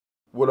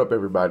What up,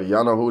 everybody?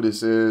 Y'all know who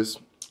this is.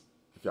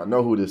 If y'all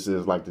know who this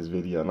is, like this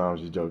video. No, I'm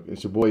just joking.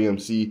 It's your boy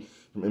MC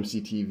from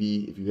MC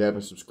TV. If you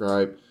haven't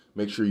subscribed,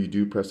 make sure you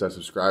do press that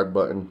subscribe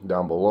button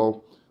down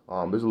below.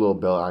 There's a little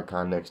bell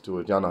icon next to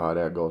it. Y'all know how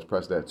that goes.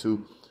 Press that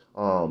too.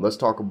 Let's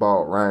talk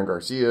about Ryan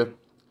Garcia.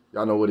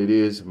 Y'all know what it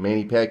is.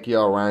 Manny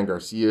Pacquiao, Ryan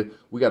Garcia.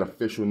 We got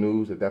official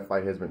news that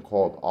fight has been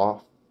called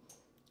off.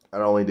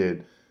 Not only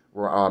did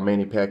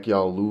Manny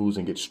Pacquiao lose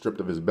and get stripped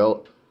of his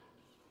belt,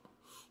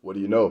 what do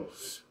you know?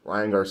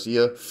 Ryan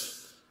Garcia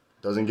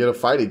doesn't get a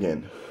fight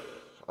again.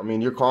 I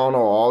mean, you're calling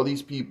all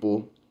these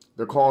people.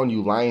 They're calling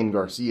you Lyin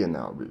Garcia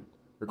now, dude.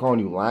 They're calling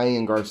you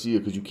Lyin Garcia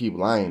because you keep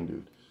lying,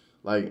 dude.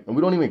 Like, and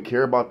we don't even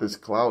care about this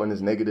clout and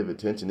this negative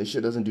attention. This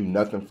shit doesn't do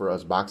nothing for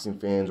us boxing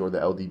fans or the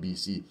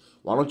LDBC.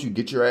 Why don't you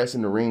get your ass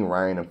in the ring,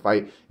 Ryan, and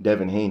fight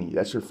Devin Haney?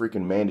 That's your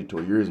freaking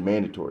mandatory. You're his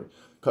mandatory.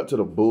 Cut to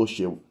the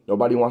bullshit.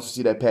 Nobody wants to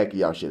see that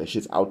Pacquiao shit. That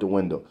shit's out the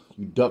window.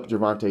 You ducked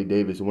Gervonta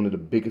Davis in one of the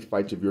biggest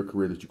fights of your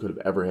career that you could have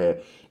ever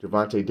had.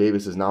 Gervonta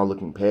Davis is now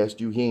looking past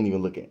you. He ain't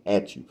even looking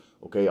at you.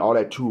 Okay? All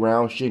that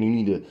 2-round shit, you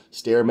need a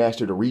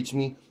Stairmaster to reach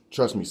me.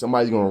 Trust me,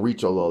 somebody's going to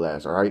reach your little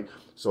ass, all right?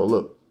 So,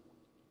 look,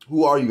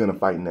 who are you going to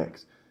fight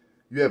next?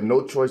 You have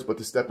no choice but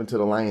to step into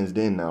the lion's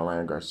den now,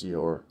 Ryan Garcia,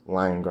 or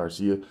Lyin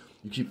Garcia.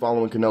 You keep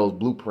following Canelo's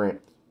blueprint,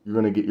 you're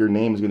going to get, your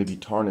name is going to be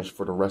tarnished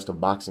for the rest of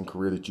boxing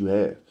career that you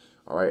have.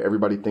 All right,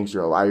 everybody thinks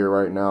you're a liar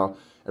right now.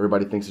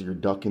 Everybody thinks that you're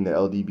ducking the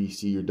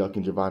LDBC. You're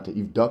ducking Gervonta.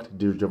 You've ducked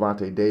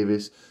Gervonta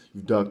Davis.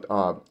 You've ducked.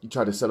 You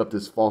tried to set up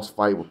this false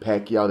fight with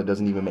Pacquiao that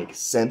doesn't even make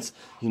sense.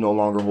 He no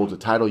longer holds a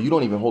title. You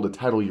don't even hold a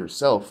title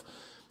yourself.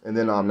 And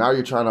then now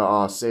you're trying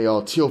to say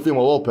Teofimo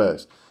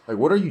Lopez. Like,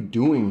 what are you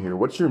doing here?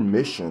 What's your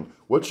mission?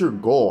 What's your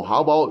goal?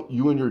 How about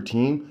you and your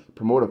team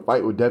promote a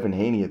fight with Devin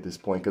Haney at this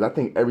point? Because I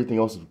think everything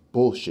else is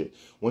bullshit.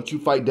 Once you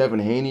fight Devin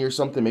Haney or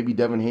something, maybe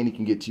Devin Haney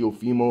can get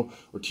Teofimo,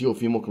 or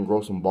Teofimo can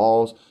grow some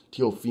balls.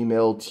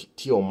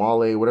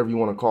 Teomale, whatever you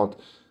want to call it.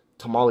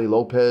 Tamale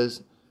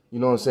Lopez. You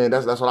know what I'm saying?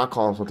 That's what I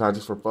call him sometimes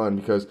just for fun.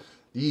 Because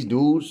these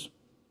dudes,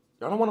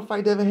 y'all don't want to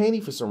fight Devin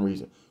Haney for some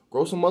reason.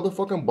 Grow some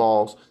motherfucking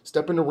balls.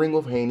 Step in the ring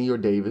with Haney or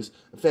Davis.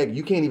 In fact,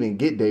 you can't even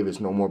get Davis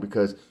no more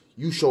because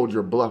you showed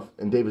your bluff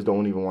and Davis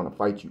don't even want to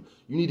fight you.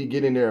 You need to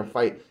get in there and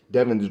fight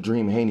Devin the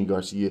Dream Haney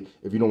Garcia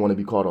if you don't want to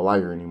be called a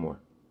liar anymore.